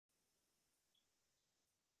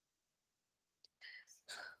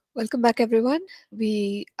Welcome back, everyone.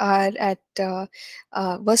 We are at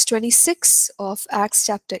verse 26 of Acts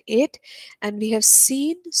chapter 8, and we have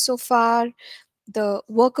seen so far the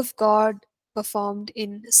work of God performed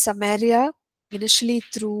in Samaria, initially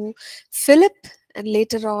through Philip and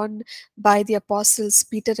later on by the apostles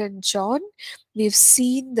Peter and John. We've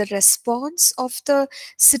seen the response of the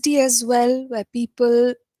city as well, where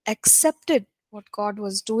people accepted what God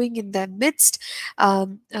was doing in their midst.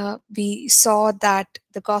 We saw that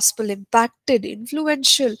the gospel impacted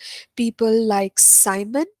influential people like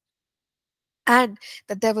Simon, and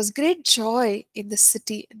that there was great joy in the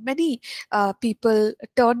city. Many people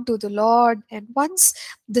turned to the Lord, and once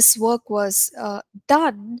this work was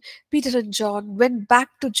done, Peter and John went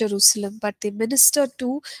back to Jerusalem, but they ministered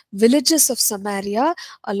to villages of Samaria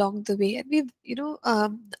along the way. And we've,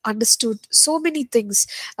 understood so many things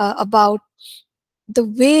about the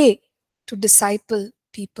way to disciple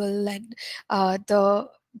people, and the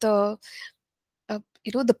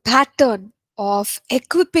the pattern of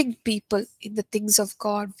equipping people in the things of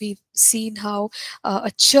God. We've seen how a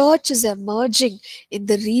church is emerging in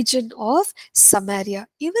the region of Samaria,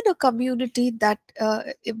 even a community that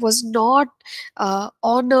it was not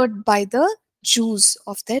honored by the Jews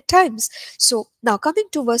of their times. So now coming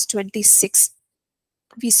to verse 26,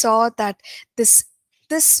 we saw that this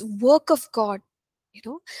work of God,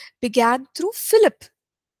 began through Philip,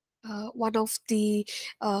 one of the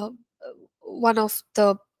uh,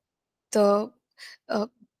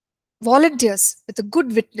 volunteers with a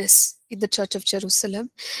good witness in the Church of Jerusalem.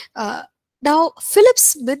 Uh, Now,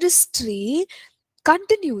 Philip's ministry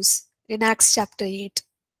continues in Acts chapter 8.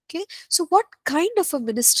 Okay, so what kind of a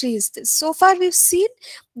ministry is this? So far, we've seen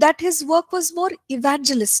that his work was more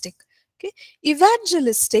evangelistic. Okay,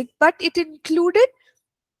 evangelistic, but it included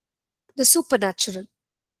the supernatural.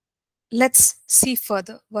 Let's see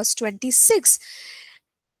further. Verse 26.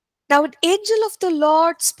 Now an angel of the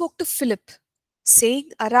Lord spoke to Philip,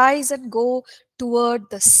 saying, "Arise and go toward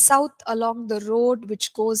the south along the road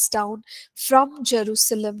which goes down from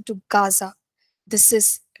Jerusalem to Gaza. This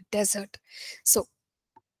is a desert." So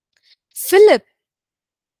Philip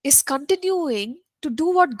is continuing to do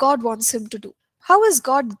what God wants him to do. How is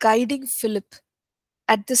God guiding Philip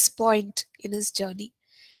at this point in his journey?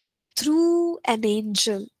 Through an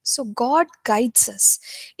angel. So God guides us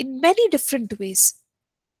in many different ways,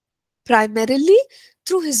 primarily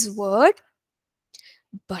through his word,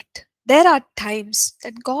 but there are times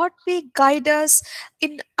that God may guide us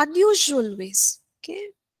in unusual ways. Okay,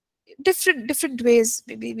 different ways.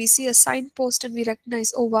 Maybe we see a signpost and we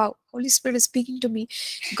recognize, oh wow, Holy Spirit is speaking to me.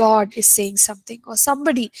 God is saying something, or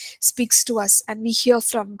somebody speaks to us and we hear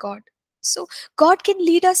from God. So God can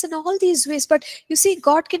lead us in all these ways, but you see,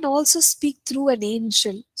 God can also speak through an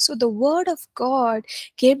angel. So the word of God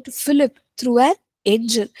came to Philip through an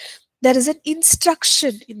angel. There is an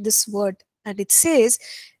instruction in this word, and it says,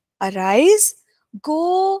 "Arise,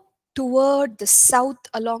 go toward the south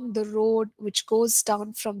along the road which goes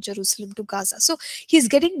down from Jerusalem to Gaza." So he's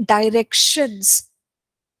getting directions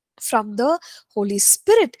from the Holy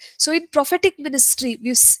Spirit. So in prophetic ministry,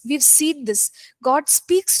 we've seen this. God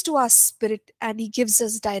speaks to our spirit and he gives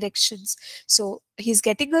us directions. So he's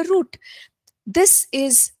getting a route. This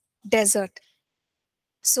is desert.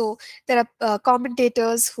 So there are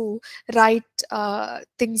commentators who write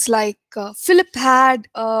things like Philip had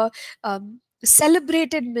a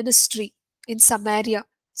celebrated ministry in Samaria.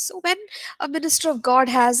 So when a minister of God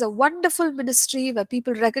has a wonderful ministry where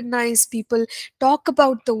people recognize, people talk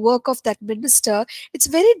about the work of that minister, it's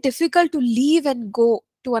very difficult to leave and go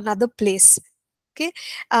to another place. Okay,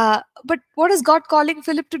 but what is God calling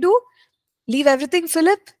Philip to do? Leave everything,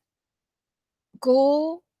 Philip.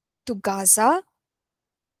 Go to Gaza.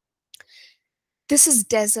 This is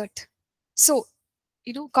desert. So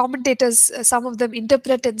commentators, some of them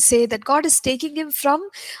interpret and say that God is taking him from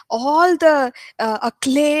all the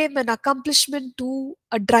acclaim and accomplishment to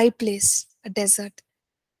a dry place, a desert.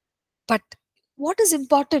 But what is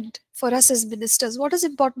important for us as ministers, what is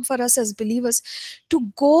important for us as believers?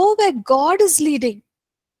 To go where God is leading,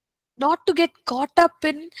 not to get caught up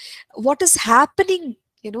in what is happening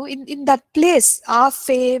in that place. Our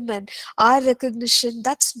fame and our recognition,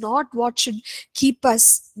 that's not what should keep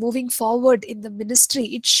us moving forward in the ministry.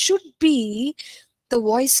 It should be the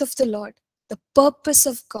voice of the Lord, the purpose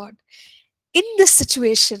of God. In this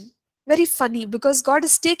situation, very funny, because God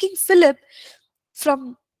is taking Philip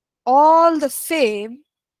from all the fame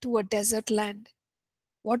to a desert land.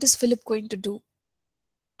 What is Philip going to do?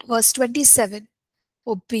 Verse 27.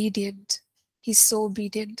 Obedient. He's so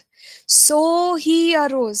obedient. So he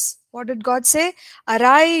arose. What did God say?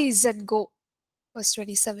 Arise and go. Verse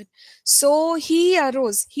 27. So he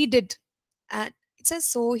arose, he did. And it says,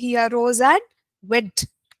 so he arose and went.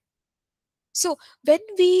 So when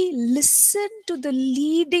we listen to the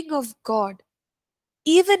leading of God,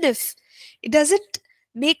 even if it doesn't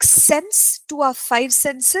make sense to our five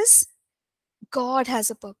senses, God has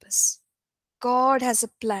a purpose. God has a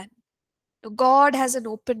plan. God has an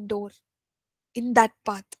open door in that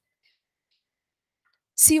path.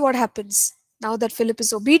 See what happens now that Philip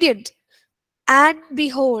is obedient. And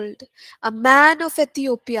behold, a man of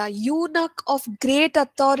Ethiopia, eunuch of great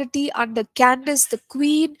authority under Candace, the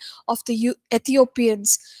queen of the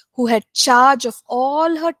Ethiopians, who had charge of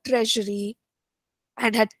all her treasury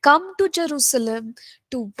and had come to Jerusalem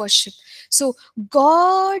to worship. So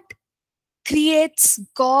God creates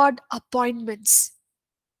God appointments.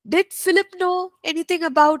 Did Philip know anything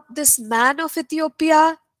about this man of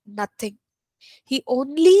Ethiopia? Nothing. He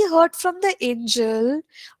only heard from the angel,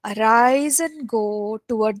 arise and go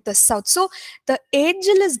toward the south. So the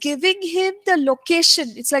angel is giving him the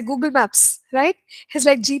location. It's like Google Maps, right? It's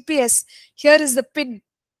like GPS. Here is the pin.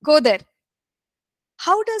 Go there.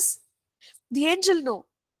 How does the angel know?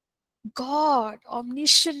 God,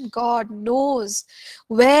 omniscient God, knows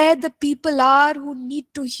where the people are who need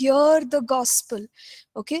to hear the gospel.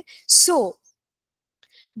 Okay, so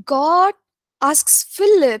God asks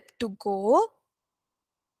Philip to go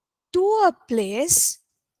to a place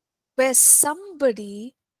where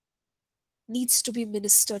somebody needs to be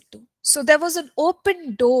ministered to. So there was an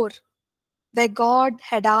open door where God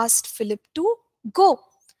had asked Philip to go.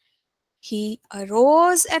 He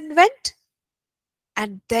arose and went,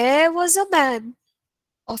 and there was a man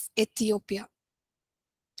of Ethiopia.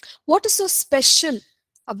 What is so special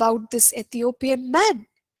about this Ethiopian man?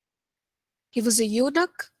 He was a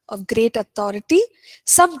eunuch of great authority.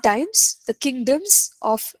 Sometimes the kingdoms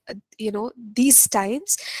of these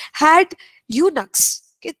times had eunuchs.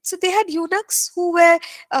 Okay, so they had eunuchs who were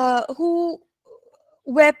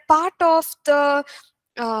part of the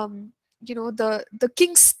the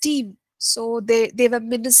king's team. So they were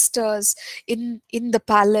ministers in the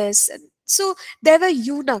palace, and so there were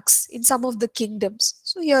eunuchs in some of the kingdoms.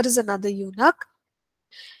 So here is another eunuch.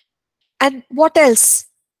 And what else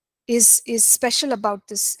is special about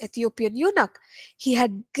this Ethiopian eunuch? He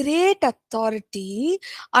had great authority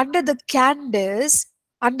under Candace,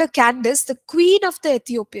 the queen of the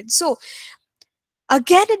Ethiopians. So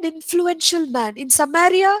again, an influential man in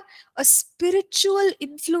Samaria, a spiritual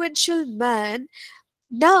influential man.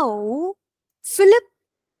 Now Philip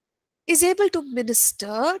is able to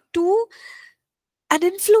minister to an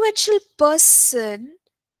influential person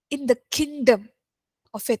in the kingdom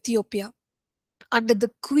of Ethiopia, under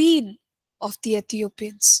the queen of the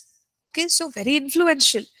Ethiopians. Okay, so very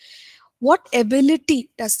influential. What ability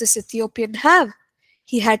does this Ethiopian have?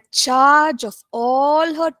 He had charge of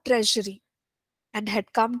all her treasury and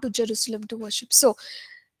had come to Jerusalem to worship. So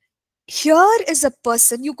here is a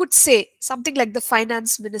person, you could say something like the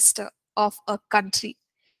finance minister of a country.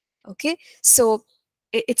 Okay, so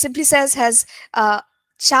it simply says has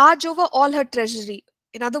charge over all her treasury.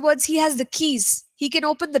 In other words, he has the keys. He can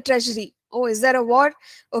open the treasury. Oh, is there a war?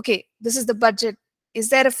 Okay, this is the budget. Is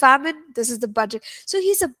there a famine? This is the budget. So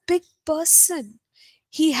he's a big person.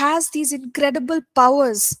 He has these incredible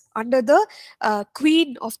powers under the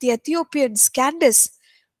queen of the Ethiopians, Candace.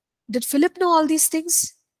 Did Philip know all these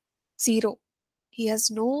things? Zero. He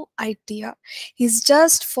has no idea. He's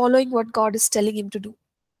just following what God is telling him to do.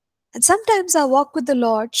 And sometimes our walk with the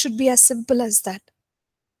Lord should be as simple as that.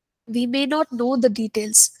 We may not know the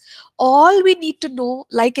details. All we need to know,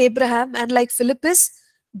 like Abraham and like Philip, is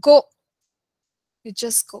go. You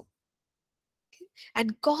just go.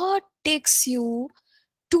 And God takes you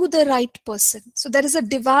to the right person. So there is a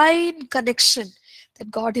divine connection that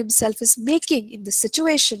God himself is making in this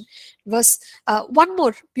situation. One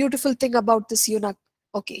more beautiful thing about this eunuch.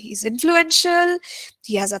 Okay, he's influential.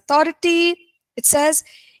 He has authority. It says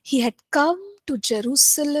he had come to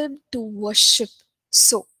Jerusalem to worship.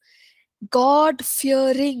 So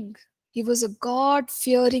God-fearing. He was a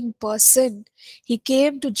God-fearing person. He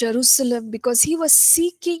came to Jerusalem because he was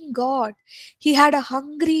seeking God. He had a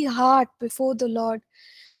hungry heart before the Lord.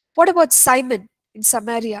 What about Simon in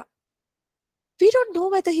Samaria? We don't know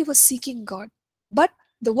whether he was seeking God, but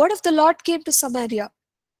the word of the Lord came to Samaria.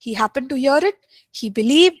 He happened to hear it. He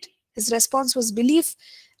believed. His response was belief,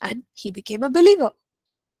 and he became a believer.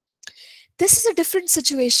 This is a different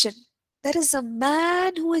situation. There is a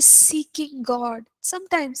man who is seeking God.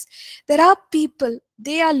 Sometimes there are people,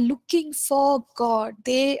 they are looking for God.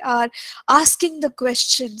 They are asking the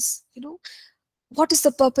questions, what is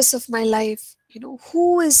the purpose of my life?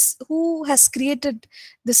 who has created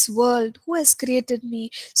this world, who has created me.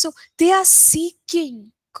 So they are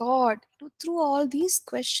seeking God, through all these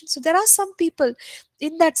questions. So there are some people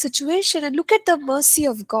in that situation, and look at the mercy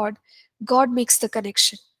of God. God makes the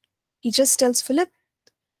connection. He just tells Philip,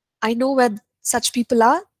 I know where such people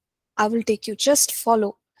are. I will take you. Just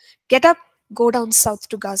follow. Get up, go down south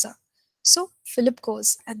to Gaza. So Philip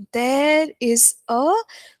goes, and there is a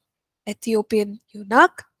Ethiopian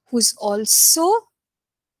eunuch who's also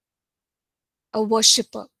a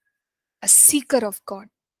worshipper, a seeker of God.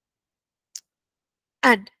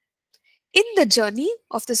 And in the journey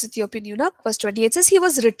of this Ethiopian eunuch, verse 28 says, he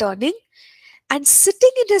was returning, and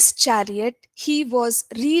sitting in his chariot, he was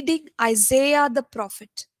reading Isaiah the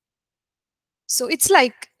prophet. So it's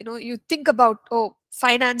like, you think about,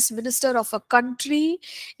 finance minister of a country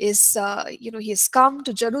is, he has come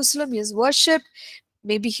to Jerusalem, he has worshipped,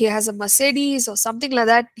 maybe he has a Mercedes or something like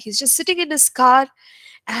that. He's just sitting in his car,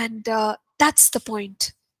 and that's the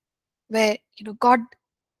point where, God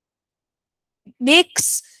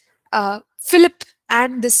makes Philip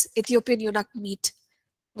and this Ethiopian eunuch meet.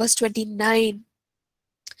 Verse 29.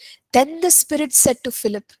 Then the Spirit said to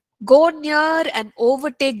Philip, go near and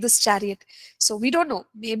overtake this chariot. So we don't know.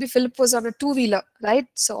 Maybe Philip was on a two-wheeler, right?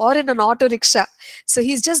 So, or in an auto rickshaw. So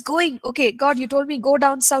he's just going, okay, God, you told me go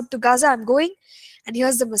down south to Gaza. I'm going. And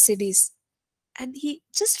here's the Mercedes. And he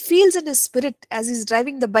just feels in his spirit as he's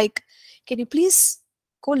driving the bike, can you please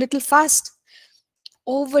go a little fast?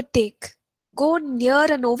 Overtake. Go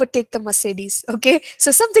near and overtake the Mercedes. Okay.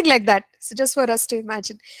 So something like that. So just for us to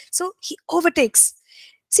imagine. So he overtakes.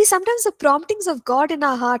 See, sometimes the promptings of God in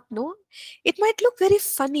our heart, no, it might look very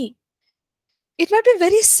funny. It might be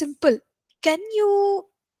very simple. Can you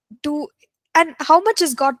do, and how much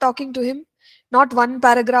is God talking to him? Not one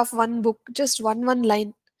paragraph, one book, just one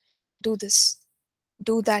line. Do this,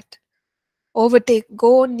 do that. Overtake,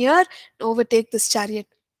 go near, overtake this chariot.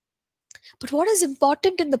 But what is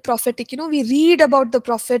important in the prophetic? We read about the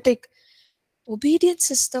prophetic. Obedience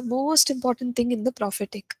is the most important thing in the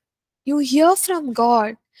prophetic. You hear from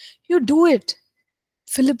God, you do it.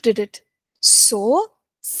 Philip did it. So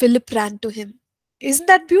Philip ran to him. Isn't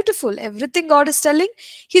that beautiful? Everything God is telling,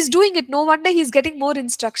 he's doing it. No wonder he's getting more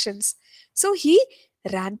instructions. So he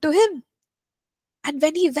ran to him. And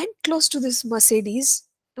when he went close to this Mercedes,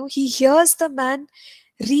 he hears the man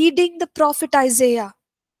reading the prophet Isaiah.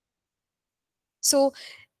 So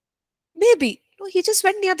maybe he just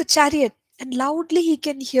went near the chariot, and loudly he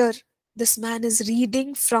can hear this man is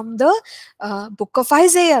reading from the book of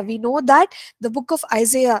Isaiah. We know that the book of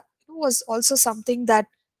Isaiah was also something that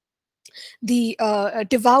the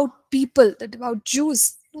devout people, the devout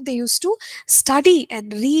Jews, they used to study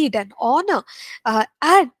and read and honor.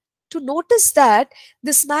 And to notice that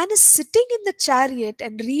this man is sitting in the chariot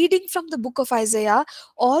and reading from the book of Isaiah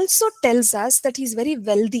also tells us that he's very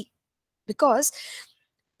wealthy, because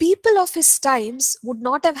people of his times would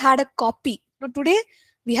not have had a copy. Today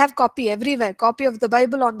we have copy everywhere, copy of the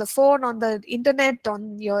Bible on the phone, on the internet,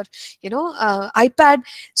 on your iPad.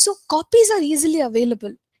 So copies are easily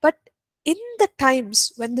available. But in the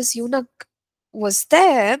times when this eunuch was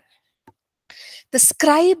there, the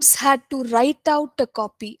scribes had to write out a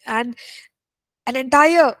copy, and an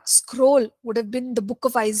entire scroll would have been the book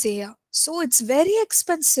of Isaiah. So it's very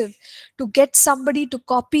expensive to get somebody to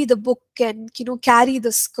copy the book and carry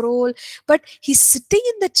the scroll. But he's sitting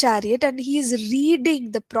in the chariot and he is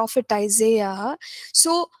reading the prophet Isaiah.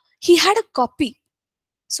 So he had a copy.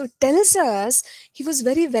 So it tells us he was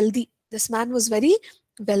very wealthy. This man was very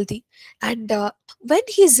wealthy. And when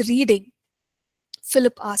he's reading,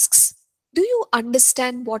 Philip asks, do you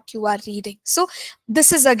understand what you are reading? So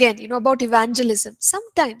this is again, about evangelism.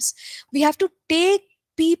 Sometimes we have to take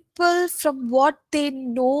people from what they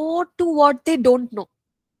know to what they don't know.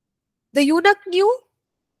 The eunuch knew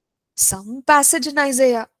some passage in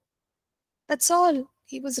Isaiah. That's all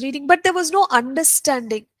he was reading, but there was no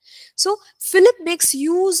understanding. So Philip makes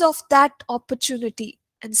use of that opportunity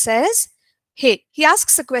and says, hey, he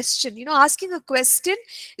asks a question. Asking a question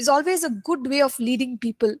is always a good way of leading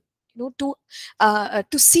people, to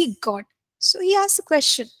seek God. So he asks a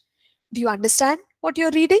question. Do you understand what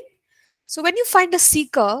you're reading? So when you find a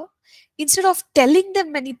seeker, instead of telling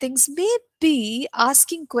them many things, maybe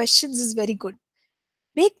asking questions is very good.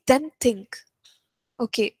 Make them think.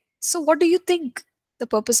 Okay, so what do you think the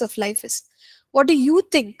purpose of life is? What do you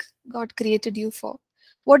think God created you for?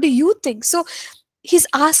 What do you think? So he's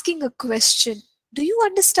asking a question. Do you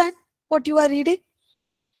understand what you are reading?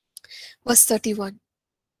 Verse 31.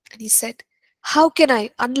 And he said, how can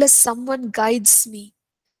I unless someone guides me?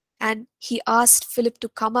 and he asked Philip to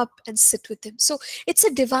come up and sit with him. So it's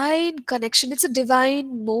a divine connection, it's a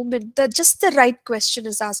divine moment. Just the right question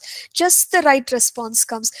is asked, just the right response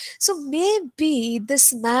comes. So maybe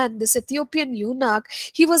this man, this Ethiopian eunuch,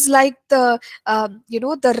 he was like the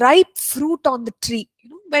ripe fruit on the tree.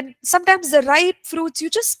 When sometimes the ripe fruits, you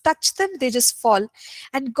just touch them, they just fall.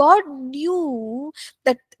 And God knew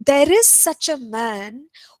that there is such a man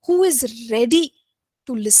who is ready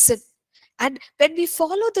to listen. And when we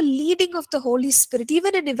follow the leading of the Holy Spirit,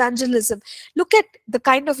 even in evangelism, look at the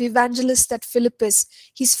kind of evangelist that Philip is.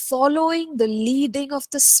 He's following the leading of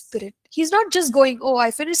the Spirit. He's not just going, oh, I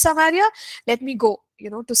finished Samaria, let me go,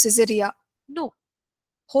 to Caesarea. No.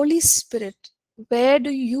 Holy Spirit, where do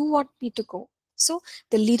you want me to go? So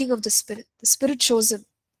the leading of the Spirit shows him.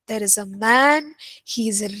 There is a man, he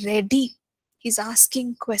is ready. He's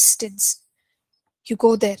asking questions. You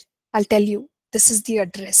go there, I'll tell you, this is the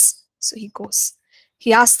address. So he goes.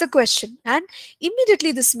 He asks the question, and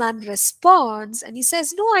immediately this man responds and he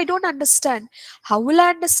says, no, I don't understand. How will I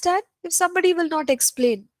understand if somebody will not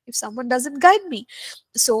explain, if someone doesn't guide me?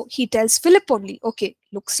 So he tells Philip only, okay,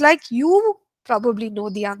 looks like you probably know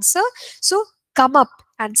the answer. So come up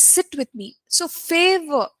and sit with me. So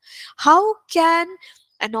favor. How can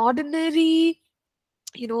an ordinary,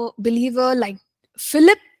 believer like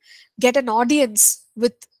Philip get an audience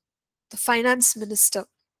with the finance minister?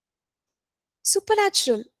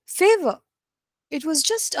 Supernatural favor. It was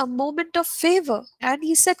just a moment of favor. And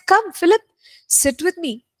he said, come, Philip, sit with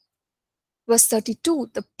me. Verse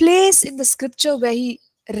 32, the place in the scripture where he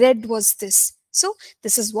read was this. So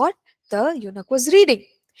this is what the eunuch was reading.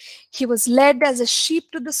 He was led as a sheep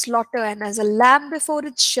to the slaughter, and as a lamb before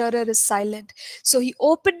its shearer is silent. So he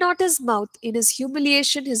opened not his mouth. In his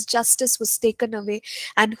humiliation, his justice was taken away.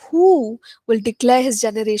 And who will declare his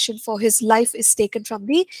generation? For his life is taken from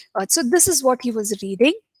the earth. So this is what he was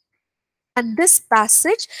reading. And this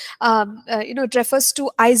passage, it refers to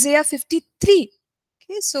Isaiah 53.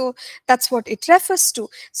 Okay, so that's what it refers to.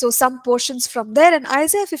 So some portions from there, and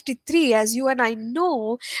Isaiah 53, as you and I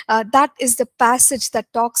know, that is the passage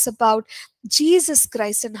that talks about Jesus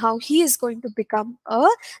Christ and how he is going to become a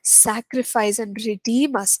sacrifice and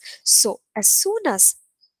redeem us. So as soon as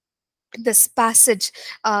this passage,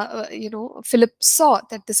 Philip saw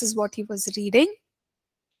that this is what he was reading,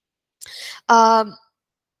 um,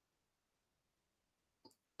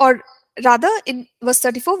 or rather in verse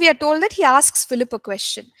 34 we are told that he asks Philip a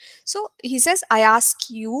question. So he says, I ask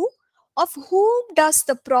you, of whom does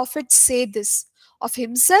the prophet say this, of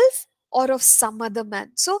himself or of some other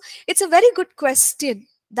man? So it's a very good question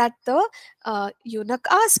that the eunuch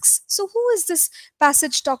asks. So who is this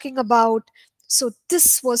passage talking about? So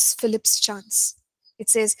this was Philip's chance. It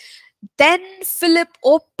says, then Philip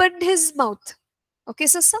opened his mouth. Okay,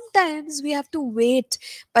 so sometimes we have to wait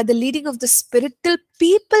by the leading of the Spirit till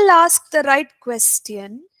people ask the right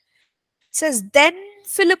question. It says, then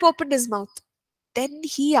Philip opened his mouth. Then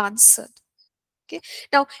he answered. Okay,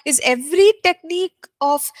 now is every technique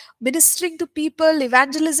of ministering to people,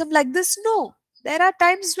 evangelism like this? No. There are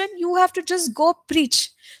times when you have to just go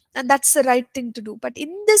preach, and that's the right thing to do. But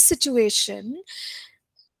in this situation,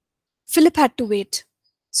 Philip had to wait.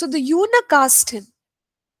 So the eunuch asked him,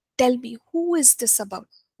 tell me, who is this about?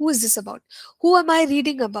 Who is this about? Who am I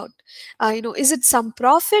reading about? Is it some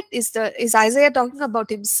prophet? Is Isaiah talking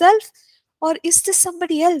about himself? Or is this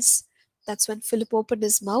somebody else? That's when Philip opened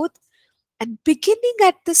his mouth and, beginning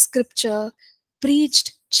at the scripture,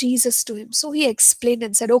 preached Jesus to him. So he explained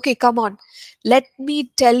and said, okay, come on, let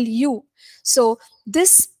me tell you. So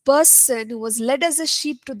this person who was led as a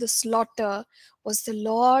sheep to the slaughter was the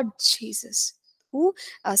Lord Jesus, who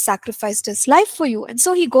sacrificed his life for you. And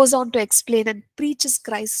so he goes on to explain and preaches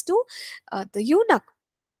Christ to the eunuch.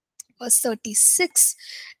 Verse 36,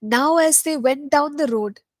 now as they went down the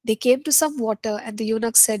road, they came to some water, and the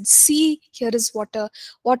eunuch said, see, here is water.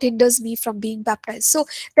 What hinders me from being baptized? So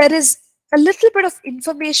there is a little bit of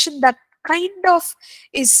information that kind of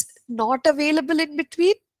is not available in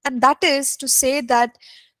between. And that is to say that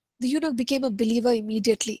the eunuch became a believer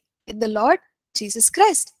immediately in the Lord Jesus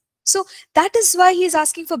Christ. So that is why he is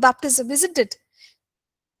asking for baptism, isn't it?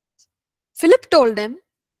 Philip told him,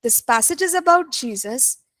 this passage is about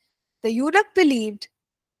Jesus. The eunuch believed.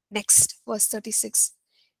 Next, verse 36.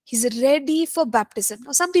 He's ready for baptism.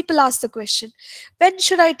 Now, some people ask the question, when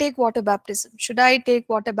should I take water baptism? Should I take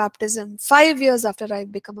water baptism 5 years after I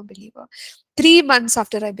become a believer? 3 months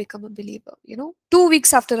after I become a believer? 2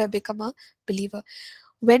 weeks after I become a believer?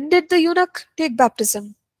 When did the eunuch take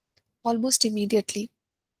baptism? Almost immediately.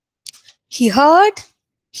 He heard,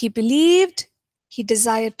 he believed, he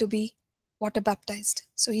desired to be water baptized.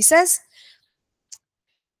 So he says,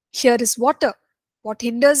 Here is water. What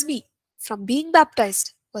hinders me from being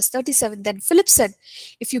baptized? Verse 37. Then Philip said,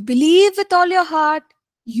 if you believe with all your heart,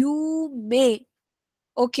 you may.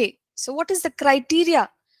 Okay, so what is the criteria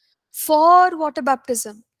for water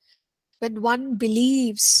baptism? When one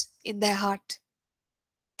believes in their heart,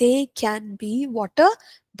 they can be water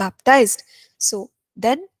baptized. So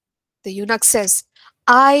then the eunuch says,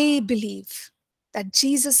 I believe that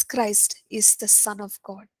Jesus Christ is the Son of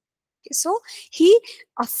God. Okay, so he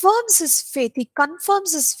affirms his faith, he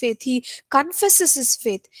confirms his faith, he confesses his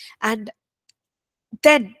faith, and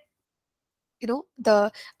then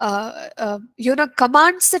the eunuch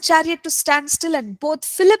commands the chariot to stand still, and both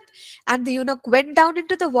Philip and the eunuch went down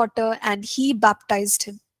into the water and he baptized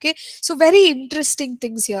him. Okay, so very interesting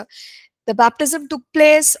things here. The baptism took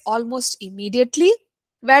place almost immediately.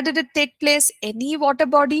 Where did it take place? Any water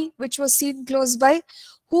body which was seen close by.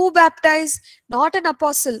 Who baptized? Not an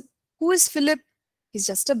apostle. Who is Philip? He's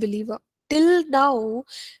just a believer. Till now,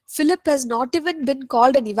 Philip has not even been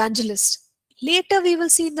called an evangelist. Later we will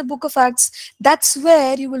see in the book of Acts, that's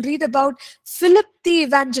where you will read about Philip the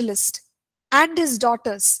evangelist and his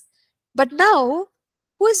daughters. But now,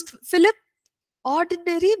 who is Philip?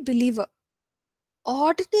 Ordinary believer.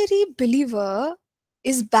 Ordinary believer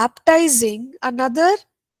is baptizing another,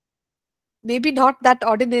 maybe not that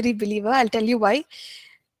ordinary believer, I'll tell you why,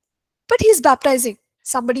 but he's baptizing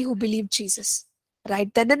somebody who believed Jesus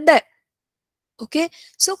right then and there. Okay,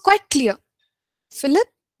 so quite clear. Philip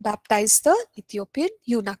baptized the Ethiopian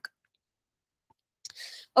eunuch.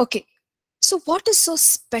 Okay, so what is so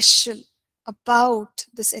special about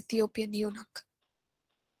this Ethiopian eunuch?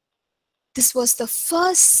 This was the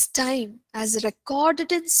first time, as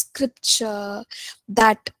recorded in scripture,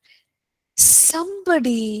 that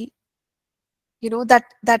somebody,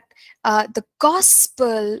 the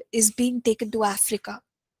gospel is being taken to Africa.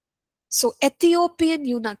 So Ethiopian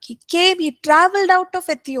eunuch, he traveled out of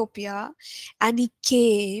Ethiopia and he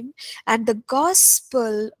came, and the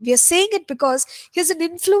gospel, we are saying it because he's an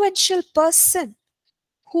influential person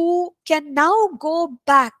who can now go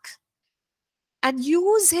back and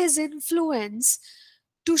use his influence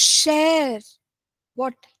to share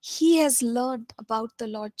what he has learned about the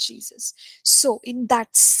Lord Jesus. So in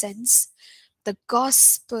that sense, the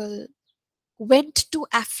gospel went to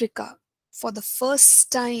Africa for the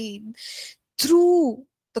first time through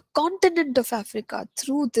the continent of Africa,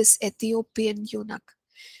 through this Ethiopian eunuch.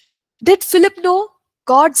 Did Philip know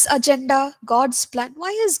God's agenda, God's plan? Why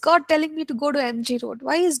is God telling me to go to MG Road?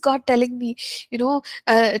 Why is God telling me, to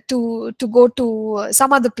go to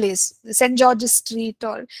some other place, St. George's Street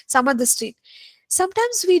or some other street?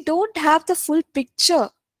 Sometimes we don't have the full picture.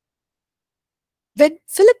 When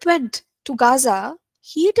Philip went to Gaza,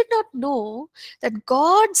 he did not know that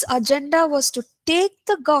God's agenda was to take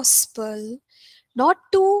the gospel not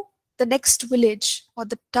to the next village or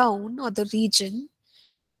the town or the region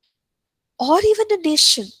or even a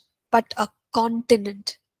nation, but a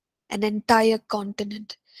continent, an entire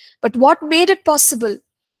continent. But what made it possible?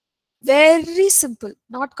 Very simple,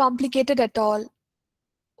 not complicated at all.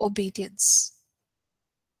 Obedience.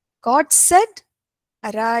 God said,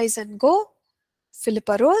 arise and go. Philip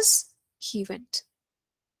arose, he went.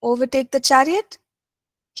 Overtake the chariot,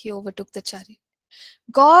 he overtook the chariot.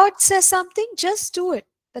 God says something, just do it.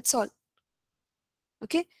 That's all.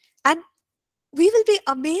 Okay? And we will be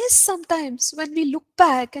amazed sometimes when we look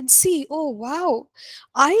back and see, oh wow,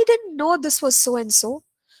 I didn't know this was so and so,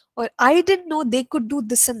 or I didn't know they could do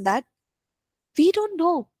this and that. We don't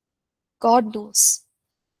know. God knows.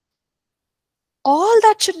 All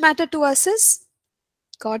that should matter to us is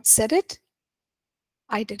God said it,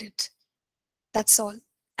 I did it. That's all.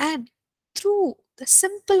 And through the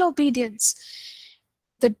simple obedience,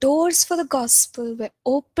 the doors for the gospel were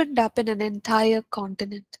opened up in an entire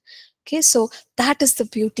continent. Okay, so that is the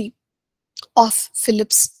beauty of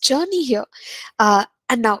Philip's journey here. And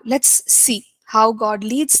now let's see how God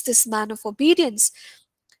leads this man of obedience.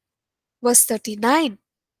 Verse 39.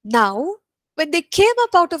 Now, when they came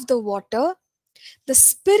up out of the water, the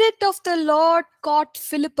Spirit of the Lord caught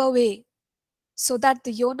Philip away, so that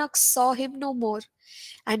the eunuch saw him no more,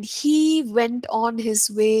 and he went on his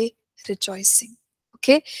way rejoicing.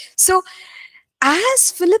 Okay, so as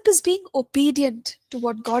Philip is being obedient to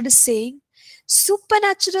what God is saying,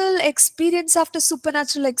 supernatural experience after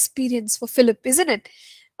supernatural experience for Philip, isn't it?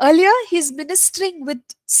 Earlier, he's ministering with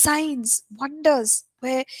signs, wonders,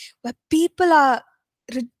 where people are,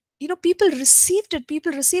 people received it.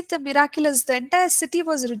 People received the miraculous. The entire city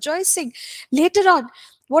was rejoicing. Later on,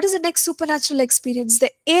 what is the next supernatural experience?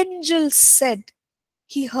 The angel said,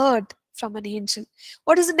 he heard from an angel.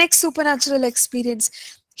 What is the next supernatural experience?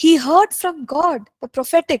 He heard from God, the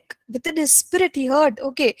prophetic, within his spirit he heard,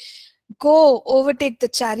 okay, go overtake the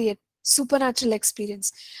chariot, supernatural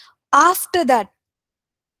experience. After that,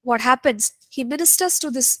 what happens? He ministers to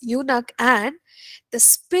this eunuch, and the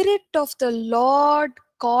Spirit of the Lord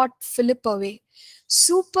caught Philip away.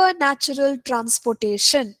 Supernatural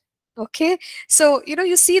transportation. Okay, so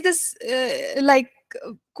you see this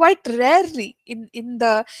quite rarely in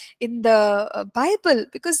the Bible,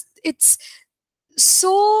 because it's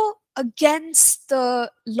so against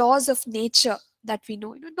the laws of nature that we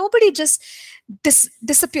know. Nobody just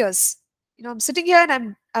disappears. I'm sitting here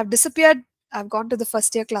and I've disappeared. I've gone to the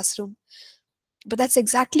first year classroom. But that's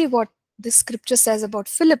exactly what this scripture says about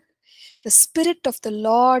Philip. The Spirit of the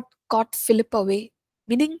Lord caught Philip away,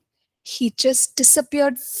 meaning he just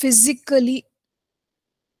disappeared physically.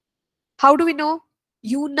 How do we know?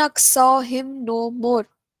 Eunuch saw him no more.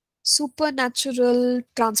 Supernatural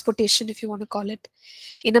transportation, if you want to call it.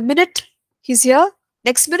 In a minute, he's here.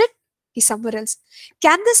 Next minute, he's somewhere else.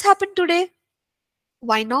 Can this happen today?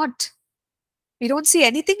 Why not? We don't see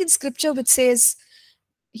anything in scripture which says,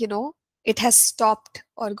 it has stopped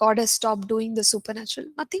or God has stopped doing the supernatural.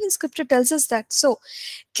 Nothing in scripture tells us that. So,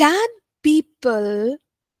 can people,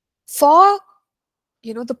 for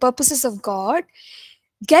the purposes of God,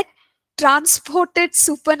 get transported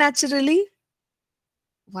supernaturally?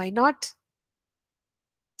 Why not?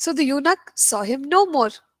 So the eunuch saw him no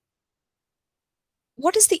more.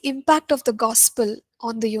 What is the impact of the gospel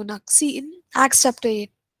on the eunuch? See, in Acts chapter 8,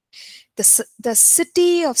 the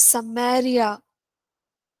city of Samaria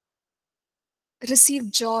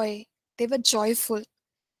received joy. They were joyful.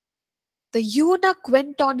 The eunuch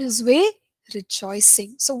went on his way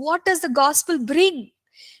rejoicing. So what does the gospel bring?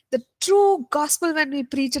 The true gospel, when we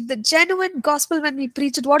preach it, the genuine gospel, when we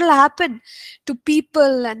preach it, what will happen to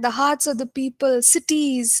people and the hearts of the people,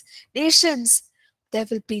 cities, nations? There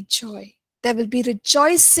will be joy. There will be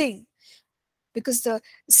rejoicing, because the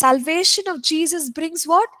salvation of Jesus brings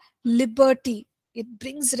what? Liberty. It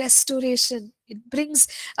brings restoration. It brings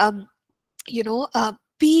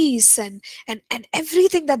peace and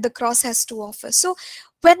everything that the cross has to offer. So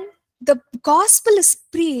when the gospel is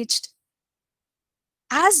preached,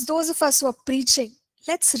 as those of us who are preaching,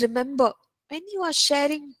 let's remember, when you are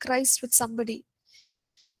sharing Christ with somebody,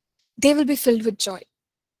 they will be filled with joy,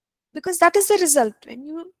 because that is the result. When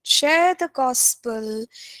you share the gospel,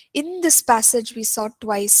 in this passage we saw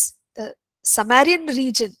twice, the Samaritan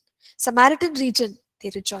region,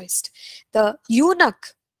 they rejoiced. The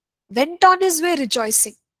eunuch went on his way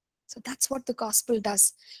rejoicing. So that's what the gospel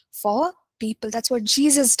does for people. That's what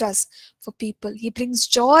Jesus does for people. He brings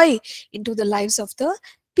joy into the lives of the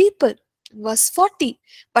people. Verse 40.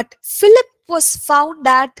 But Philip was found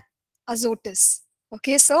at Azotus.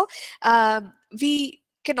 Okay, so we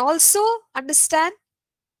can also understand,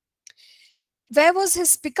 where was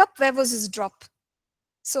his pickup, where was his drop.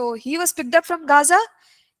 So he was picked up from Gaza.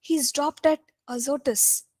 He's dropped at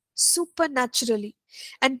Azotus supernaturally.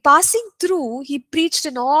 And passing through, he preached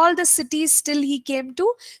in all the cities till he came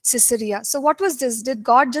to Caesarea. So what was this? Did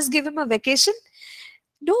God just give him a vacation?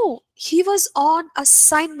 No, he was on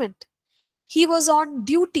assignment. He was on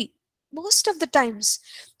duty. Most of the times,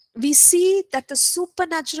 we see that the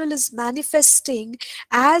supernatural is manifesting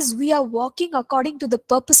as we are walking according to the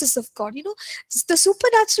purposes of God. The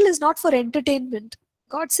supernatural is not for entertainment.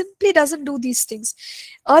 God simply doesn't do these things.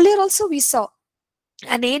 Earlier also we saw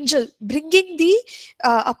an angel bringing the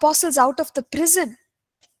apostles out of the prison,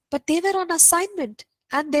 but they were on assignment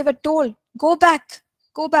and they were told, go back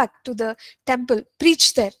to the temple,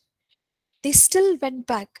 preach there. They still went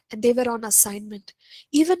back and they were on assignment.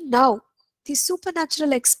 Even now, these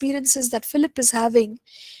supernatural experiences that Philip is having,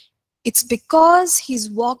 it's because he's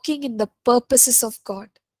walking in the purposes of God,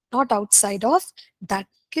 not outside of that.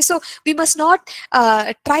 Okay, so we must not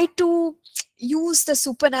try to use the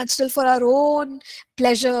supernatural for our own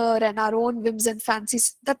pleasure and our own whims and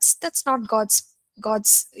fancies. That's not God's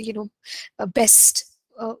best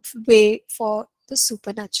way for the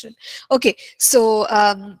supernatural. Okay, so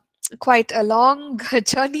quite a long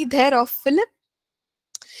journey there of Philip.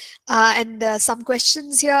 And some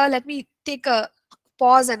questions here. Let me take a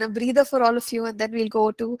pause and a breather for all of you, and then we'll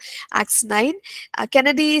go to Acts 9.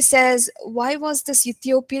 Kennedy says, why was this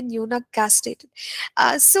Ethiopian eunuch castrated?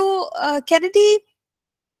 Kennedy,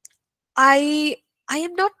 I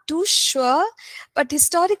am not too sure, but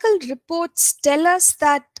historical reports tell us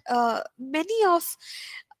that many of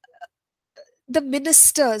the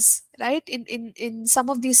ministers, right, in some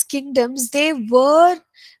of these kingdoms, they were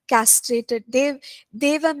castrated.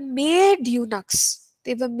 They were made eunuchs.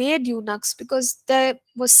 They were made eunuchs because there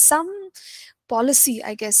was some policy,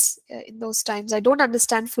 I guess, in those times. I don't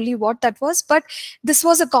understand fully what that was, but this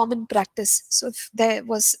was a common practice. So if there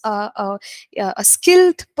was a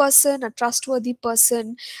skilled person, a trustworthy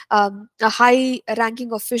person, a high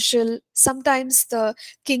ranking official, sometimes the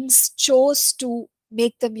kings chose to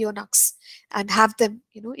make them eunuchs and have them,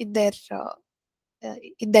 in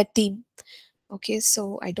their team. Okay,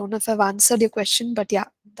 so I don't know if I've answered your question, but yeah,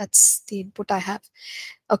 that's the input I have.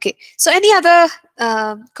 Okay, so any other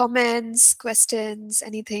comments, questions,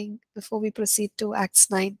 anything before we proceed to Acts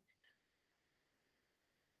 9?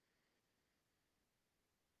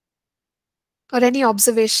 Or any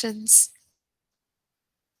observations?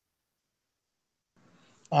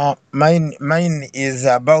 Mine is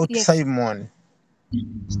about Yes. Simon.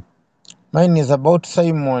 Mine is about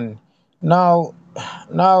Simon. Now,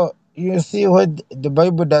 now you see what the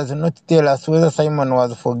Bible does not tell us whether Simon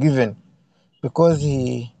was forgiven, because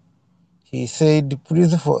he said,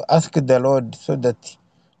 "Please ask the Lord so that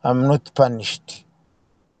I'm not punished."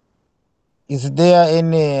 Is there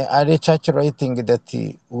any other church writing that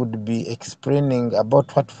he would be explaining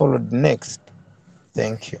about what followed next?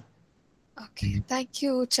 Thank you. Okay, thank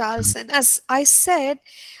you, Charles. And as I said,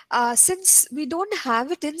 since we don't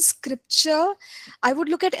have it in scripture, I would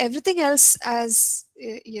look at everything else as,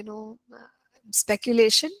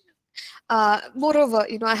 speculation. Moreover,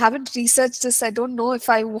 I haven't researched this. I don't know if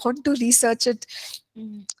I want to research it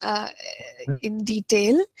in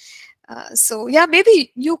detail. So yeah,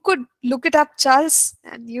 maybe you could look it up, Charles,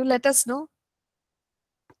 and you let us know.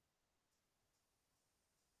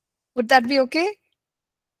 Would that be okay?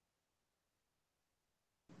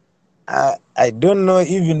 I don't know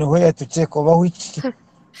even where to check over which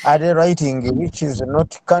other writing which is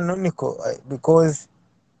not canonical, because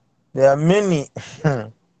there are many.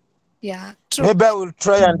 Yeah, true. Maybe I will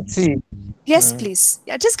try and see. Yes, Mm, please.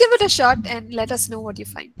 Yeah, just give it a shot and let us know what you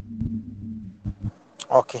find.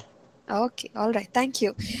 okay. Okay, all right. Thank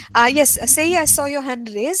you. Yes, say I saw your hand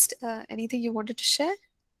raised. Anything you wanted to share?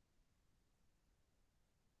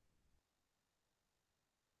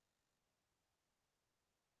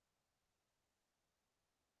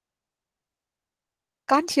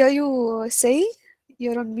 Can't hear you, say.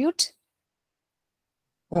 You're on mute.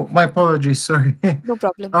 Oh, my apologies. Sorry. No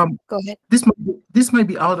problem. um, Go ahead. this might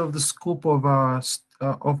be out of the scope of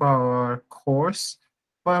our course,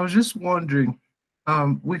 but I was just wondering.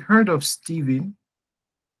 We heard of Stephen,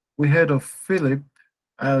 we heard of Philip,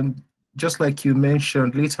 and just like you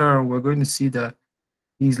mentioned, later on, we're going to see that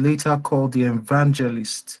he's later called the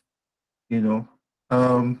evangelist. You know,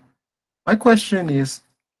 my question is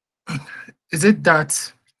it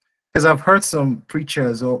that, because I've heard some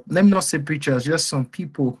preachers, or let me not say preachers, just some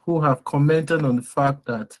people who have commented on the fact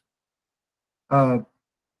that uh,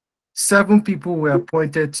 7 people were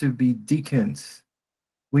appointed to be deacons.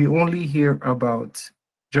 We only hear about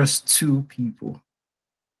just 2 people.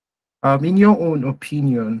 In your own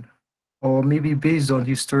opinion, or maybe based on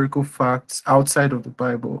historical facts outside of the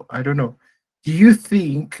Bible, I don't know. Do you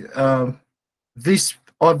think these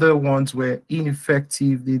other ones were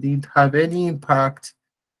ineffective? They didn't have any impact?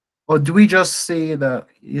 Or do we just say that,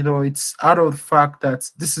 it's out of the fact that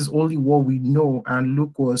this is only what we know, and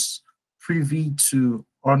Luke was privy to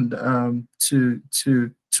on to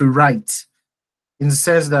write, in the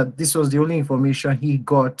sense that this was the only information he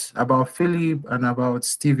got about Philip and about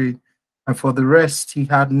Stephen, and for the rest, he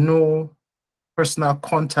had no personal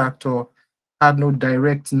contact or had no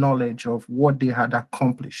direct knowledge of what they had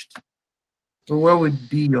accomplished. So, where would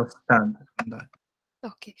be your stand on that?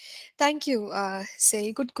 Okay, thank you.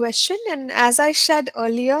 Say, good question. And as I shared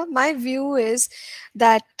earlier, my view is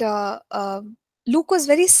that Luke was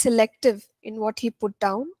very selective in what he put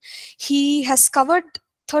down. He has covered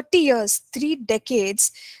 30 years, 3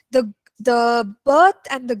 decades, the birth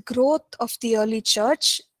and the growth of the early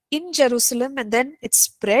church in Jerusalem, and then it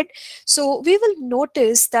spread. So we will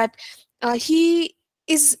notice that he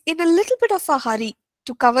is in a little bit of a hurry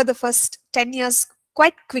to cover the first 10 years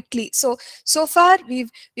quite quickly. So far we've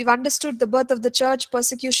understood the birth of the church,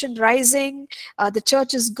 persecution rising, the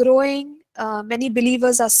church is growing, many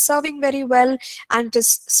believers are serving very well, and it is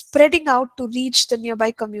spreading out to reach the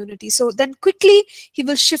nearby community. So then quickly he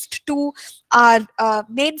will shift to our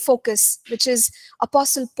main focus, which is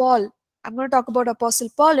Apostle Paul. I'm going to talk about Apostle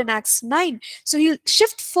Paul in Acts 9. So he'll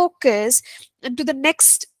shift focus into the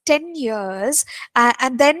next 10 years,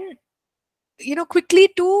 and then quickly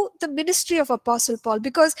to the ministry of Apostle Paul,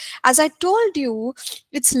 because as I told you,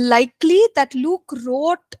 it's likely that Luke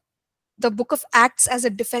wrote the book of Acts as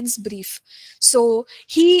a defense brief. So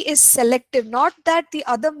he is selective, not that the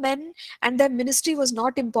other men and their ministry was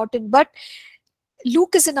not important, but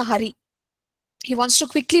Luke is in a hurry. He wants to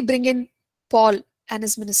quickly bring in Paul and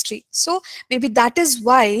his ministry. So maybe that is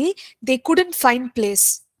why they couldn't find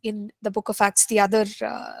place in the book of Acts, the other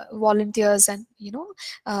volunteers and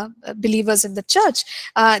believers in the church.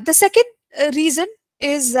 The second reason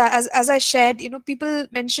is, as I shared, people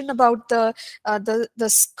mention about the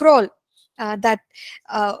scroll, that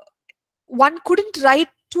one couldn't write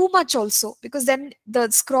too much also, because then the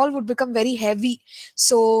scroll would become very heavy.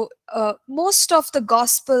 So most of the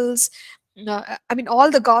gospels, I mean all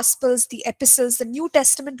the gospels, the epistles, the New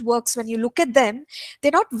Testament works, when you look at them,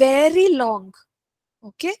 they're not very long.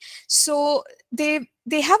 Okay, so they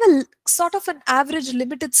have a sort of an average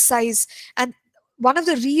limited size, and one of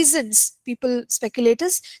the reasons people speculate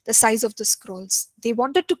is the size of the scrolls. They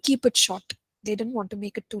wanted to keep it short, they didn't want to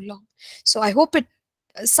make it too long. So I hope it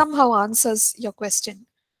somehow answers your question.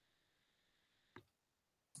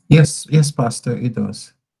 Yes, yes, Pastor, it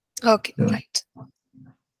does. Okay, Yeah. right.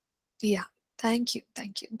 Yeah, thank you,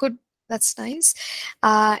 thank you. Good, that's nice.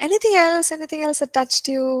 Anything else that touched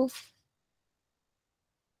you?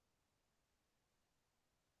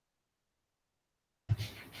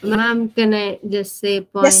 Ma'am, can I just say a Yes,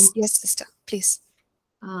 point? yes, sister, please.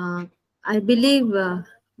 Uh, I believe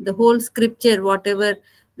the whole scripture, whatever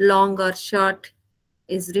long or short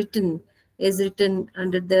is written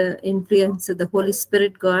under the influence of the Holy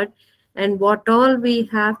Spirit God. And what all we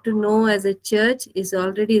have to know as a church is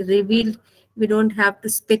already revealed. We don't have to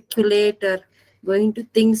speculate or go into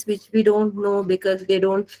things which we don't know because they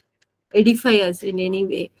don't edify us in any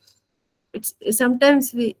way. It's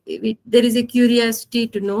sometimes we there is a curiosity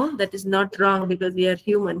to know, that is not wrong because we are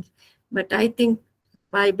human, but I think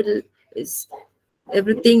Bible is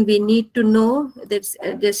everything we need to know. That's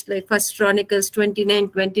just like First Chronicles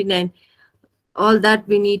 29:29. All that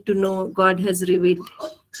we need to know, God has revealed.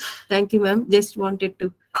 Thank you, ma'am. Just wanted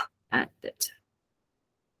to add that.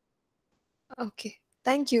 Okay,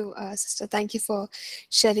 thank you, sister. Thank you for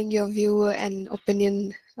sharing your view and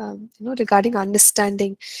opinion, regarding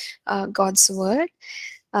understanding God's word.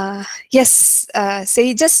 Yes,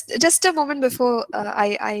 say just a moment before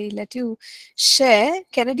I let you share.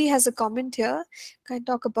 Kennedy has a comment here. Can I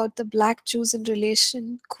talk about the black Jews in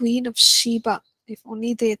relation? Queen of Sheba. If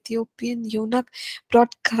only the Ethiopian eunuch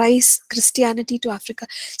brought Christianity to Africa.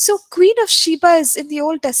 So Queen of Sheba is in the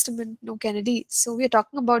Old Testament, no, Kennedy. So we are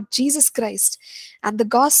talking about Jesus Christ and the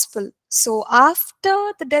gospel. So after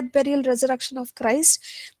the death, burial, resurrection of Christ,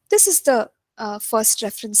 this is the first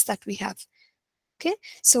reference that we have. Okay,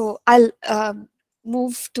 so I'll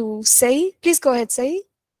move to Say. Please go ahead, Say.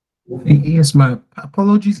 Yes, my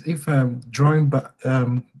apologies if I'm drawing back,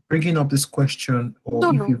 bringing up this question, or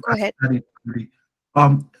No, if no, you've go ahead. answered it already.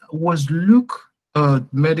 Was Luke a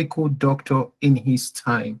medical doctor in his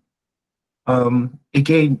time?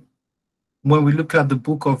 Again, when we look at the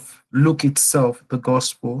book of Luke itself, the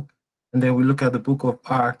gospel, and then we look at the book of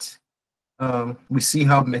Acts, we see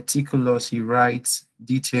how meticulous he writes,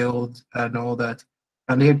 detailed, and all that.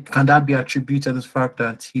 And can that be attributed to the fact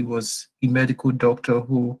that he was a medical doctor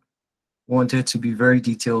who wanted to be very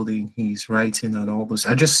detailed in his writing and all this?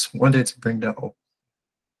 I just wanted to bring that up.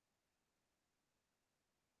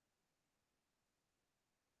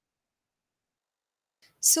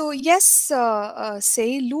 So yes,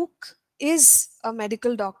 Say Luke is a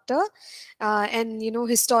medical doctor, and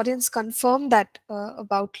historians confirm that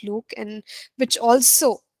about Luke, and which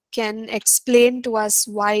also can explain to us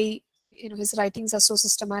why his writings are so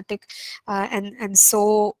systematic and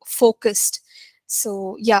so focused.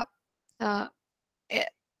 So yeah, uh, a-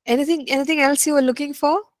 anything else you were looking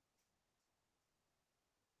for?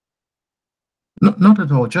 No, not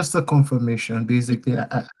at all, just a confirmation, basically.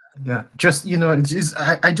 Yeah, just,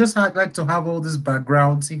 I just like to have all these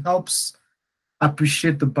backgrounds. It helps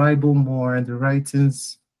appreciate the Bible more and the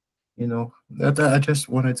writings, that I just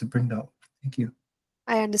wanted to bring that up. Thank you.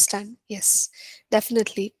 I understand. Yes,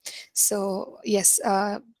 definitely. So yes,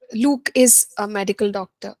 Luke is a medical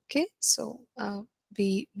doctor. Okay, so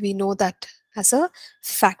we know that as a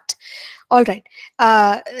fact. All right.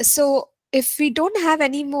 So if we don't have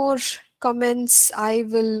any more comments, I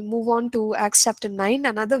will move on to Acts chapter 9,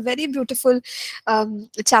 another very beautiful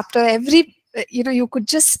chapter. You could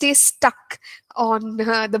just stay stuck on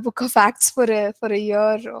the book of Acts for a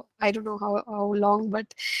year. Or I don't know how long,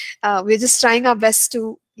 but we're just trying our best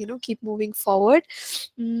to keep moving forward.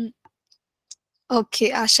 Mm, Okay,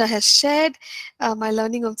 Asha has shared. My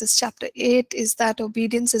learning of this chapter 8 is that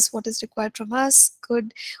obedience is what is required from us.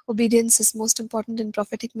 Good obedience is most important in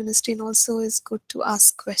prophetic ministry, and also is good to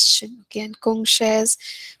ask question. Okay, and Kung shares,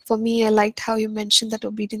 for me, I liked how you mentioned that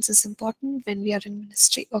obedience is important when we are in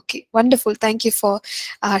ministry. Okay, wonderful. Thank you for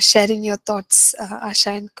sharing your thoughts,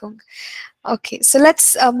 Asha and Kung. Okay, so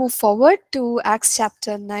let's move forward to Acts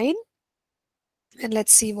chapter 9. And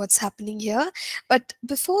let's see what's happening here. But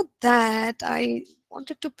before that, I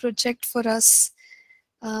wanted to project for us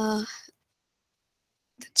uh,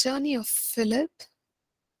 the journey of Philip.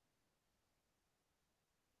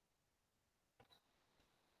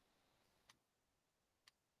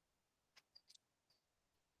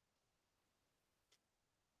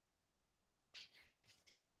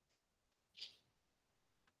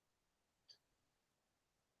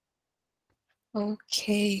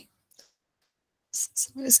 Okay.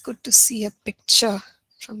 So it's good to see a picture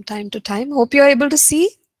from time to time. Hope you're able to see,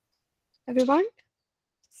 everyone.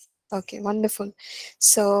 Okay, wonderful.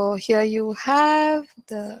 So here you have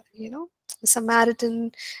the,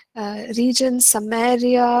 Samaritan region,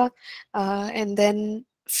 Samaria, and then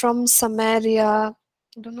from Samaria,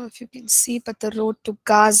 I don't know if you can see, but the road to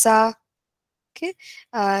Gaza. Okay,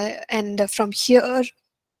 and from here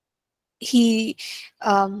he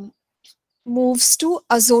um, moves to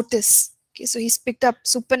Azotus. Okay, so he's picked up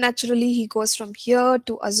supernaturally. He goes from here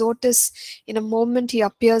to Azotus. In a moment, he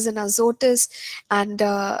appears in Azotus, and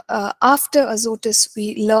after Azotus,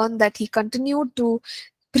 we learn that he continued to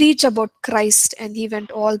preach about Christ, and he went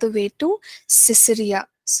all the way to Caesarea.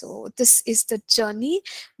 So this is the journey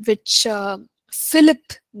which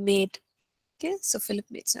Philip made. Okay, so Philip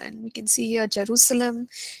made, and we can see here Jerusalem,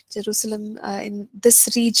 in this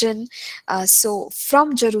region. So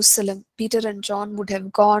from Jerusalem, Peter and John would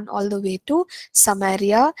have gone all the way to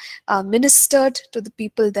Samaria, ministered to the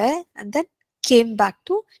people there, and then came back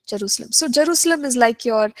to Jerusalem. So Jerusalem is like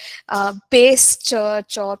your base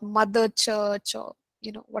church or mother church, or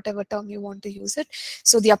whatever term you want to use it.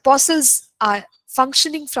 So the apostles are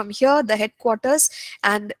functioning from here, the headquarters,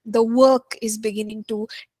 and the work is beginning to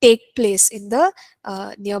take place in the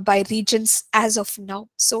nearby regions as of now.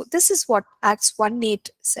 So this is what Acts 1:8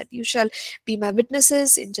 said. You shall be my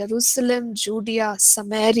witnesses in Jerusalem, Judea,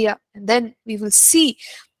 Samaria. And then we will see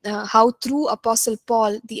how through Apostle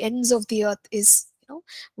Paul, the ends of the earth is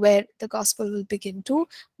where the gospel will begin to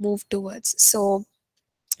move towards. So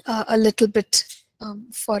a little bit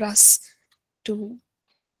for us to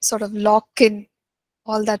sort of lock in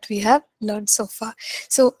all that we have learned so far.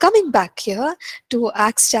 So coming back here to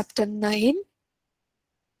Acts chapter 9.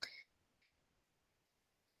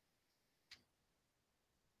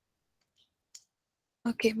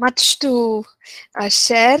 Okay, much to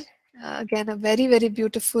share. Again, a very, very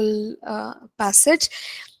beautiful passage.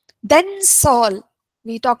 Then Saul,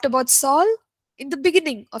 we talked about Saul in the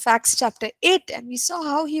beginning of Acts chapter 8, and we saw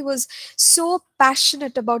how he was so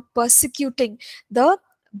passionate about persecuting the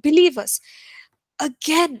believers.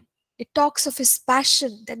 Again, it talks of his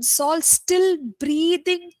passion. Then Saul, still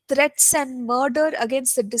breathing threats and murder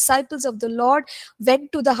against the disciples of the Lord,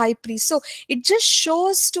 went to the high priest. So it just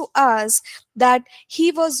shows to us that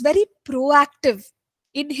he was very proactive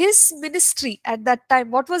in his ministry at that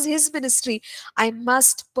time. What was his ministry? I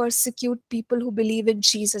must persecute people who believe in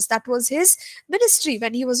Jesus. That was his ministry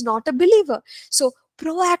when he was not a believer. So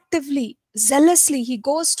proactively, zealously, he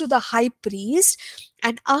goes to the high priest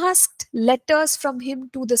and asked letters from him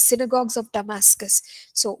to the synagogues of Damascus.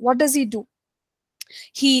 So what does he do?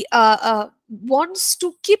 He wants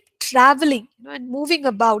to keep traveling, and moving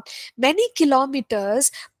about many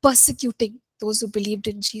kilometers, persecuting those who believed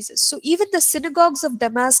in Jesus. So even the synagogues of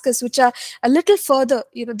Damascus, which are a little further,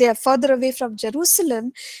 they are further away from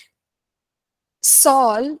Jerusalem,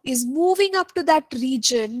 Saul is moving up to that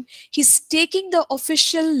region. He's taking the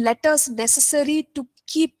official letters necessary to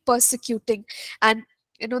keep persecuting. And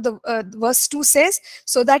the verse 2 says,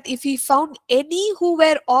 so that if he found any who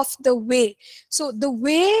were off the way. So the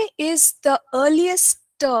way is the earliest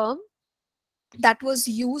term that was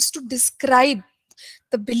used to describe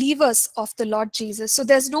the believers of the Lord Jesus. So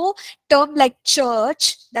there's no term like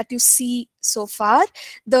church that you see so far.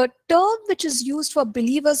 The term which is used for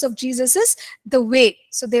believers of Jesus is the way.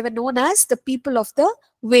 So they were known as the people of the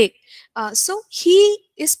way. So he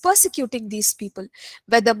is persecuting these people.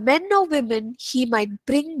 Whether men or women, he might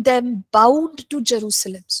bring them bound to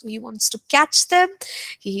Jerusalem. So he wants to catch them.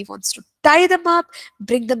 He wants to tie them up,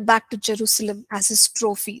 bring them back to Jerusalem as his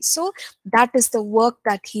trophy. So that is the work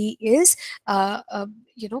that he is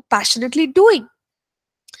passionately doing.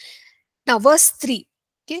 Now verse 3.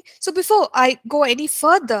 Okay, so before I go any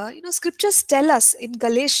further, scriptures tell us in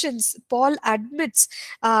Galatians, Paul admits,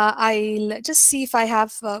 I'll just see if I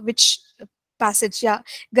have which passage. Yeah,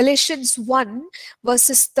 Galatians 1,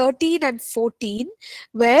 verses 13 and 14,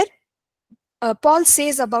 where Paul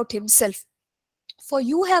says about himself, "For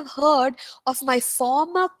you have heard of my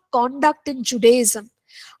former conduct in Judaism,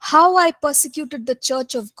 how I persecuted the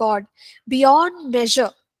church of God beyond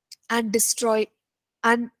measure and destroy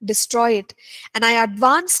it. And I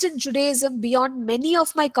advanced in Judaism beyond many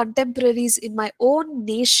of my contemporaries in my own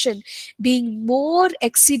nation, being more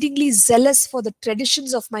exceedingly zealous for the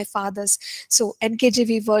traditions of my fathers." So,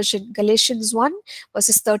 NKJV version, Galatians 1,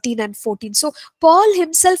 verses 13 and 14. So, Paul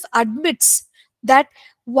himself admits that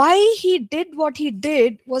why he did what he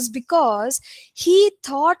did was because he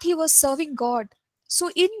thought he was serving God. So,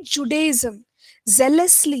 in Judaism,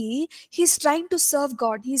 zealously, he's trying to serve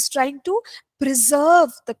God. He's trying to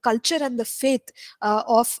preserve the culture and the faith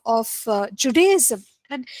of Judaism.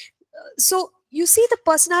 And so you see the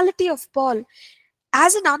personality of Paul.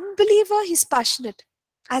 As an unbeliever, he's passionate.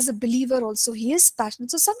 As a believer also, he is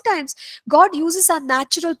passionate. So sometimes God uses our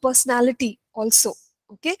natural personality also.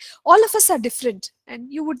 Okay, all of us are different,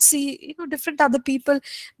 and you would see, different other people.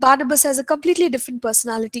 Barnabas has a completely different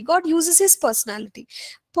personality. God uses his personality.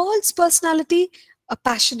 Paul's personality, a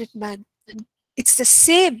passionate man. And it's the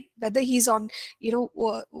same whether he's on,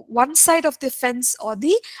 one side of the fence or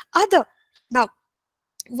the other. Now,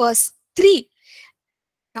 verse 3.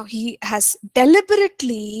 Now he has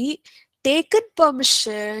deliberately taken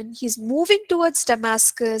permission. He's moving towards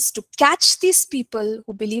Damascus to catch these people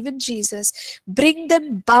who believe in Jesus, bring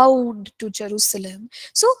them bound to Jerusalem.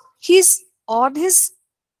 So he's on his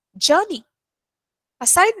journey,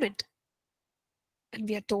 assignment. And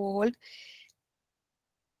we are told,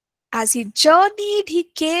 as he journeyed, he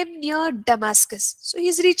came near Damascus. So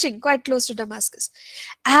he's reaching quite close to Damascus.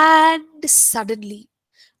 And suddenly,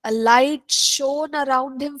 a light shone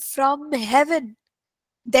around him from heaven.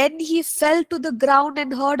 Then he fell to the ground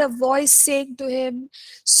and heard a voice saying to him,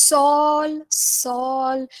 "Saul,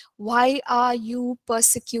 Saul, why are you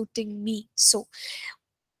persecuting me?" So,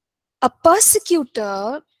 a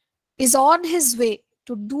persecutor is on his way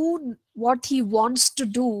to do what he wants to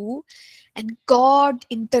do, and God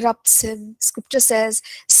interrupts him. Scripture says,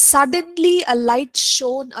 suddenly a light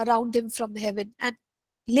shone around him from heaven. And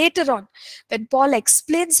later on, when Paul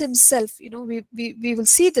explains himself, we will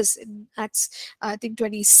see this in Acts, I think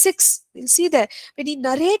 26. We'll see there. When he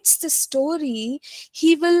narrates the story,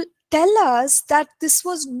 he will tell us that this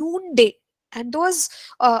was noonday. And those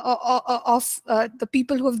of the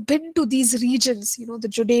people who have been to these regions, the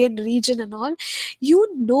Judean region and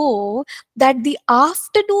all, that the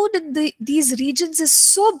afternoon in these regions is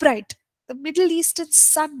so bright. The Middle Eastern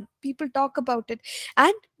sun, people talk about it.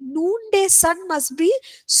 And noonday sun must be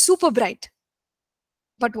super bright.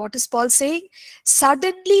 But what is Paul saying?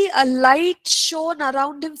 Suddenly a light shone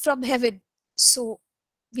around him from heaven. So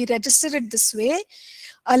we register it this way: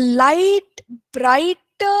 a light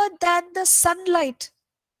brighter than the sunlight,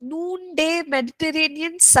 noonday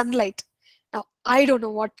Mediterranean sunlight. Now, I don't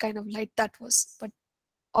know what kind of light that was, but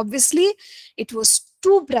obviously it was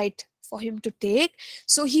too bright for him to take.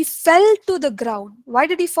 So he fell to the ground. Why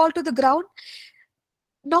did he fall to the ground?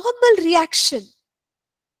 Normal reaction.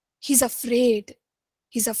 He's afraid.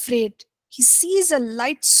 He's afraid. He sees a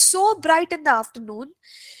light so bright in the afternoon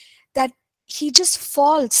that he just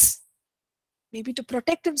falls. Maybe to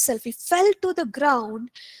protect himself, he fell to the ground.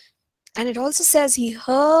 And it also says he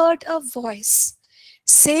heard a voice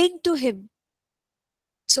saying to him.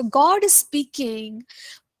 So God is speaking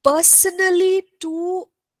personally to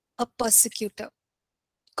a persecutor,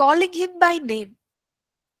 calling him by name.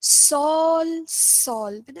 Saul,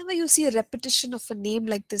 Saul. Whenever you see a repetition of a name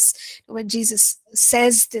like this, when Jesus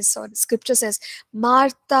says this, or the scripture says,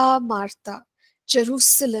 Martha, Martha,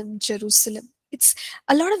 Jerusalem, Jerusalem. It's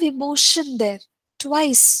a lot of emotion there.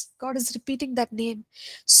 Twice, God is repeating that name.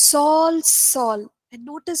 Saul, Saul. And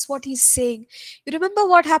notice what he's saying. You remember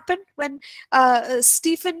what happened when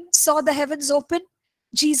Stephen saw the heavens open?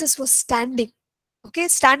 Jesus was standing. Okay,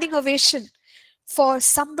 standing ovation for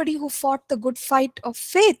somebody who fought the good fight of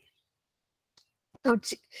faith. Now,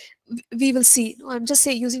 we will see. I'm just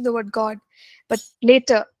saying, using the word God, but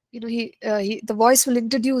later, the voice will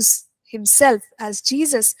introduce himself as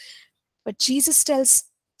Jesus. But Jesus tells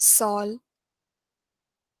Saul,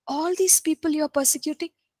 all these people you are persecuting,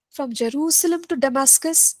 from Jerusalem to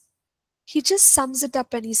Damascus, he just sums it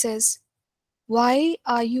up and he says, why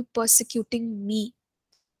are you persecuting me?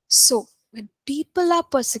 So, when people are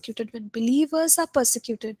persecuted, when believers are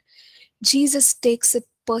persecuted, Jesus takes it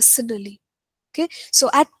personally. Okay, so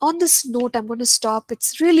on this note, I'm going to stop.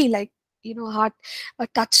 It's really like, heart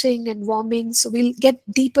touching and warming. So we'll get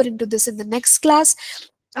deeper into this in the next class.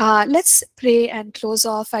 Let's pray and close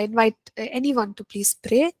off. I invite anyone to please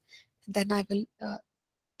pray, and then I will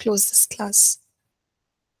close this class.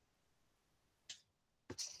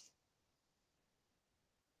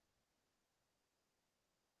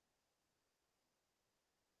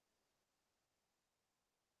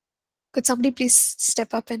 Could somebody please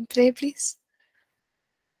step up and pray, please?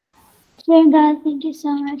 Dear God, thank you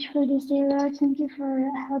so much for this day, Lord. Thank you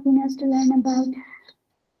for helping us to learn about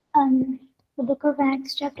the book of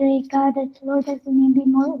Acts, chapter 8, God, that Lord, that we may be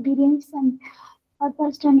more obedient and help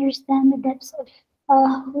us to understand the depths of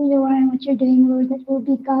who you are and what you're doing, Lord, that we'll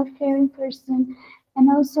be God-fearing person.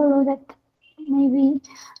 And also, Lord, that may we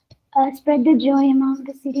spread the joy among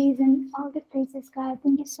the cities and all the places, God.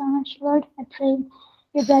 Thank you so much, Lord. I pray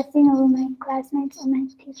your blessing over my classmates and my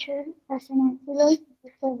teacher, Pastor Nancy, Lord.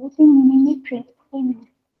 For everything, in your name we pray. Amen.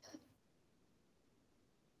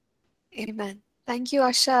 Amen. Thank you,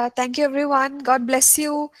 Asha. Thank you, everyone. God bless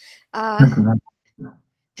you. Thank you, ma'am.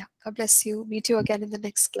 Yeah, God bless you. Meet you again in the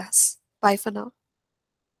next class. Bye for now.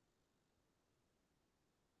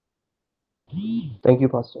 Thank you,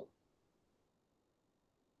 Pastor.